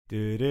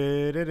Do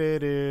do do do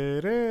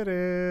do do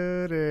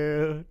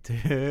do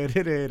do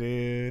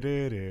do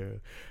do do.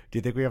 Do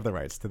you think we have the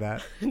rights to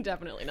that?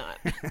 Definitely not.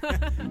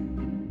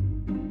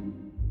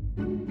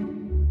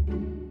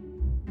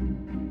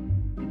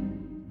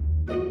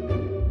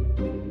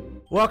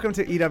 Welcome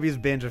to EW's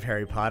Binge of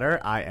Harry Potter.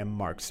 I am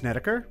Mark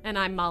Snedeker. And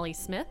I'm Molly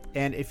Smith.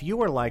 And if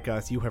you are like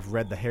us, you have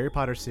read the Harry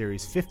Potter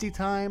series 50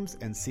 times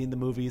and seen the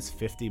movies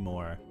 50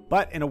 more.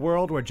 But in a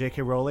world where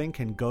J.K. Rowling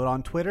can go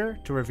on Twitter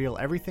to reveal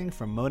everything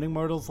from Moaning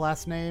Myrtle's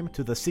last name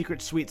to the secret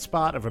sweet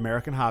spot of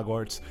American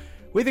Hogwarts,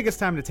 we think it's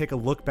time to take a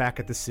look back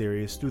at the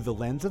series through the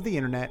lens of the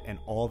internet and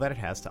all that it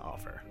has to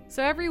offer.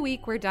 So every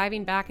week we're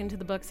diving back into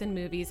the books and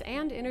movies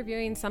and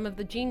interviewing some of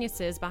the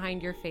geniuses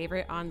behind your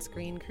favorite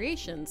on-screen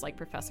creations, like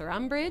Professor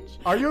Umbridge.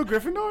 Are you a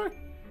Gryffindor?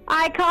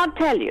 I can't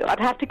tell you. I'd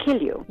have to kill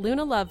you.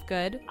 Luna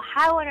Lovegood.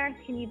 How on earth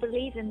can you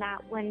believe in that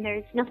when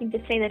there's nothing to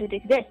say that it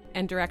exists?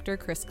 And director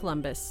Chris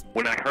Columbus.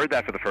 When I heard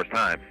that for the first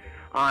time,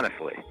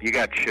 honestly, you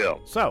got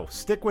chills. So,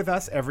 stick with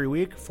us every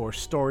week for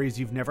stories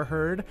you've never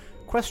heard,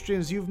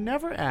 questions you've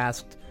never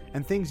asked,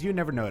 and things you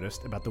never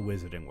noticed about the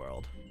wizarding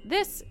world.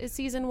 This is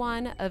Season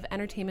 1 of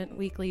Entertainment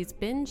Weekly's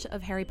Binge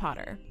of Harry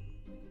Potter.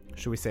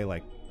 Should we say,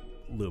 like,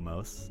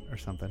 Lumos or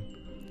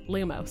something?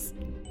 Lumos.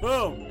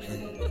 Boom!